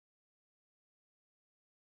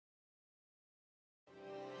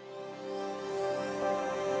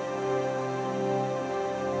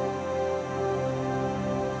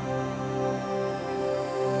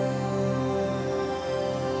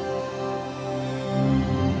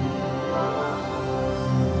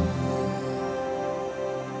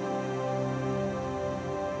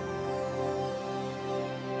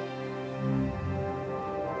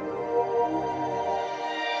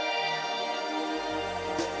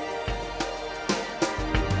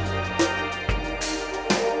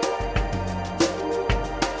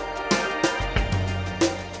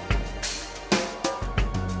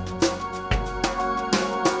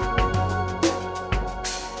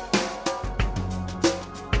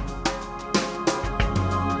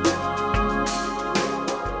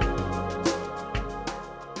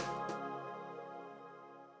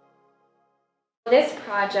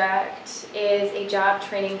project is a job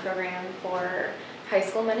training program for high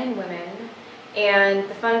school men and women. And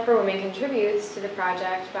the Fund for Women contributes to the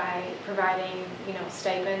project by providing,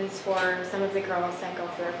 stipends for some of the girls that go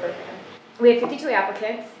through our program. We had 52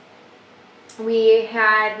 applicants. We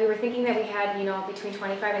were thinking that we had, between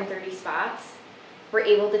 25 and 30 spots. We're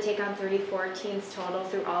able to take on 34 teams total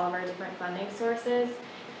through all of our different funding sources.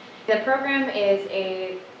 The program is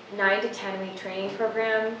a 9 to 10 week training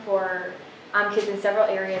program for kids in several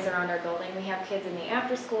areas around our building. We have kids in the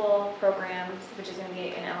after school program, which is going to be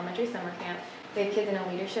an elementary summer camp. We have kids in a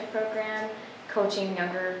leadership program, coaching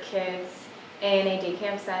younger kids in a day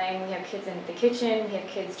camp setting. We have kids in the kitchen. We have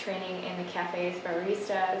kids training in the cafes,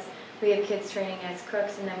 baristas. We have kids training as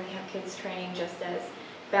cooks, and then we have kids training just as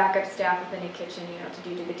backup staff within a kitchen, to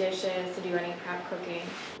do the dishes, to do any prep cooking.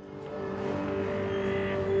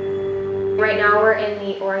 Right now we're in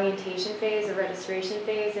the orientation phase, the registration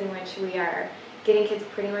phase, in which we are getting kids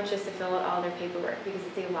pretty much just to fill out all their paperwork, because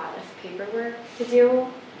it's a lot of paperwork to do.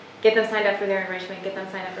 Get them signed up for their enrichment, get them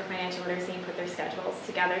signed up for financial literacy, and put their schedules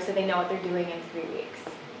together so they know what they're doing in 3 weeks.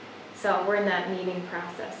 So we're in that meeting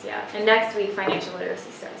process, yeah. And next week, financial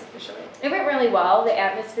literacy starts officially. It went really well. The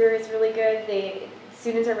atmosphere is really good. The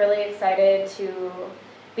students are really excited to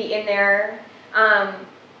be in there.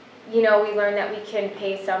 We learned that we can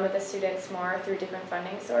pay some of the students more through different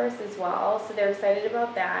funding sources as well. So they're excited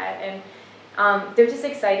about that. And they're just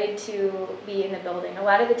excited to be in the building. A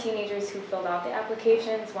lot of the teenagers who filled out the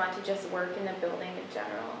applications want to just work in the building in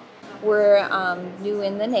general. We're new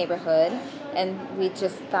in the neighborhood, and we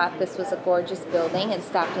just thought this was a gorgeous building and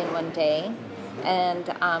stopped in one day, and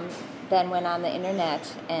then went on the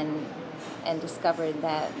internet and discovered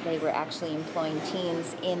that they were actually employing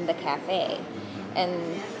teens in the cafe.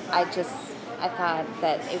 And I thought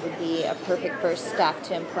that it would be a perfect first step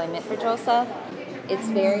to employment for Joseph. It's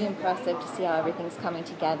very impressive to see how everything's coming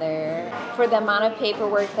together. For the amount of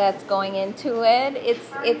paperwork that's going into it,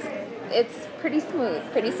 it's pretty smooth.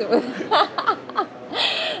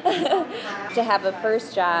 To have a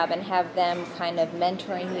first job and have them kind of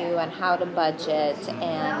mentoring you on how to budget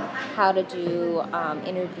and how to do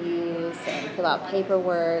interviews and fill out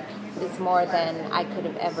paperwork is more than I could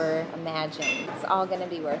have ever imagined. It's all going to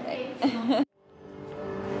be worth it.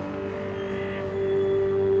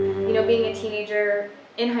 Being a teenager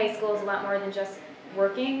in high school is a lot more than just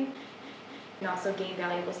working. You can also gain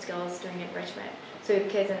valuable skills during enrichment. So we have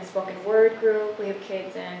kids in a spoken word group, we have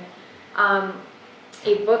kids in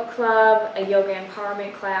a book club, a yoga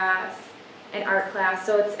empowerment class, an art class.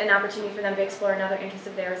 So it's an opportunity for them to explore another interest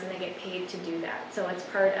of theirs, and they get paid to do that. So it's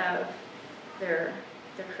part of their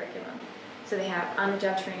curriculum. So they have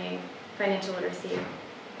on-the-job training, financial literacy,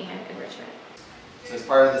 and enrichment. So as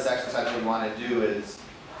part of this exercise, what we want to do is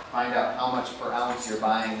find out how much per ounce you're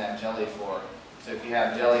buying that jelly for. So if you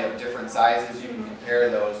have jelly of different sizes, you can compare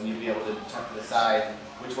those and you'll be able to decide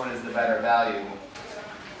which one is the better value.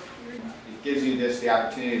 It gives you the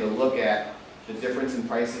opportunity to look at the difference in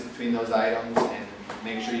prices between those items and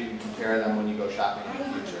make sure you can compare them when you go shopping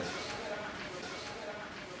in the future.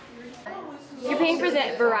 You're paying for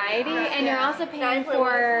the variety, and you're also paying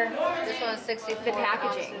for This one's 64 the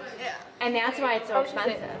packaging. And that's why it's so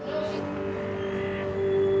expensive.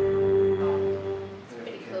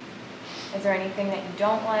 Is there anything that you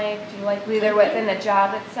don't like? Do you like either within the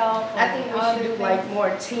job itself? I think we should do like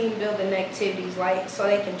more team building activities, so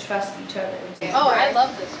they can trust each other. Oh, I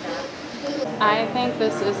love this job. I think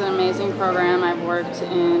this is an amazing program. I've worked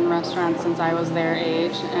in restaurants since I was their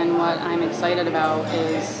age, and what I'm excited about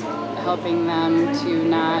is helping them to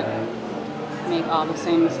not make all the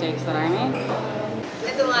same mistakes that I made.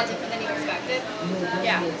 It's a lot different than you expected.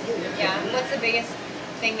 Yeah. What's the biggest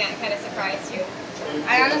thing that kind of surprised you?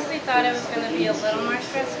 I honestly thought it was going to be a little more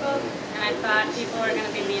stressful, and I thought people were going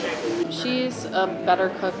to be meaner. She's a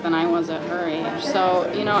better cook than I was at her age, so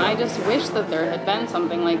I just wish that there had been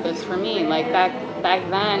something like this for me, like back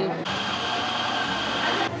then.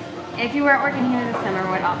 If you weren't working here this summer,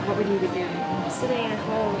 what would you be doing? Sitting at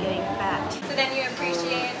home getting fat. So then you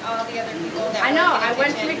appreciate all the other people that I know, work in I the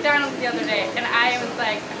went to kitchen. McDonald's the other day, and I was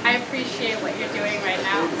like, I appreciate what you're doing right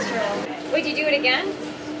now. It's true. Would you do it again?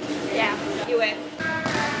 Yeah. You would.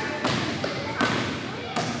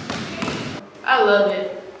 I love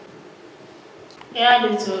it. Yeah, I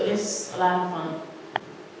do too. It's a lot of fun.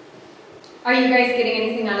 Are you guys getting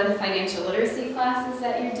anything out of the financial literacy classes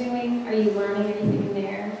that you're doing? Are you learning anything in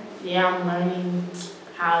there? Yeah, I'm learning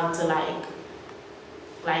how to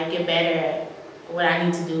like get better at what I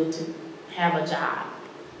need to do to have a job.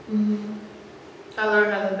 I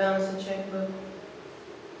learned how to balance a checkbook.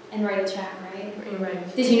 And write a check, right?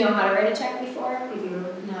 Right. Did you know how to write a check before?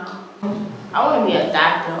 No. I want to be a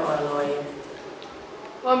doctor or a lawyer.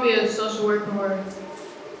 I want to be a social worker or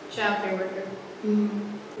child care worker.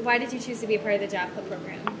 Why did you choose to be a part of the Job Club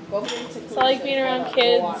program? So I like being around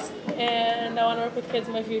kids, and I want to work with kids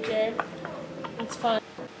in my future. It's fun.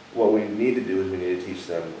 What we need to do is we need to teach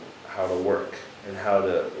them how to work and how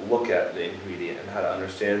to look at the ingredient and how to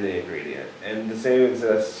understand the ingredient. And the same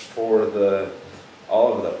exists for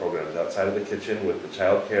all of the programs outside of the kitchen, with the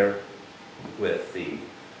child care, with the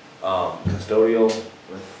custodial,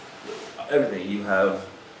 with everything. You have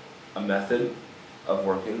a method of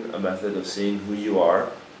working, a method of seeing who you are.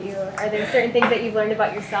 Are there certain things that you've learned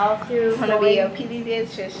about yourself through I want to be a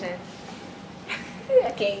pediatrician.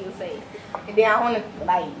 I can't even say. And then I want to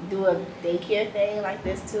like do a daycare thing like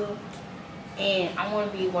this too. And I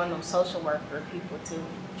want to be one of them social worker people too.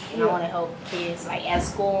 And I want to help kids like at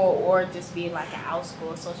school or just be like an out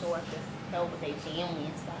school social worker, help with their family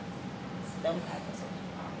and stuff. Them type of social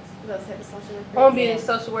workers. those types of social work? I want to be a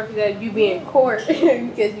social worker that you be in court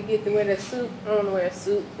because you get to wear the suit. I want to wear a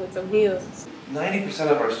suit with some heels.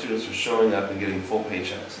 90% of our students are showing up and getting full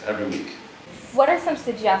paychecks every week. What are some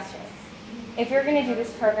suggestions? If you're going to do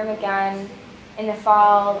this program again in the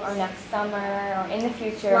fall or next summer or in the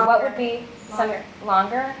future, what would be some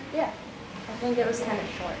longer? Yeah, I think it was kind of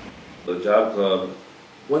short. The Job Club,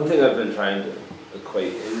 one thing I've been trying to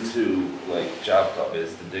equate into like Job Club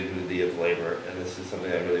is the dignity of labor, and this is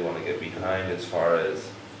something I really want to get behind as far as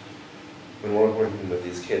when we're working with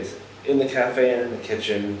these kids in the cafe and in the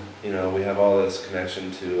kitchen. You know, we have all this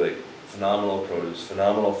connection to like phenomenal produce,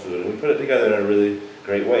 phenomenal food, and we put it together in a really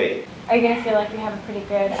great way. Are you going to feel like you have a pretty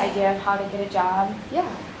good idea of how to get a job? Yeah,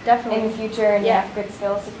 definitely. In the future, and you have good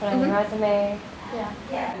skills to put on your resume?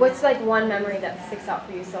 Yeah. What's like one memory that sticks out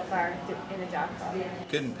for you so far in the Job Club?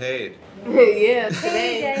 Getting paid. Yeah,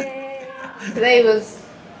 today was,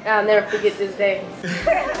 I'll never forget this day.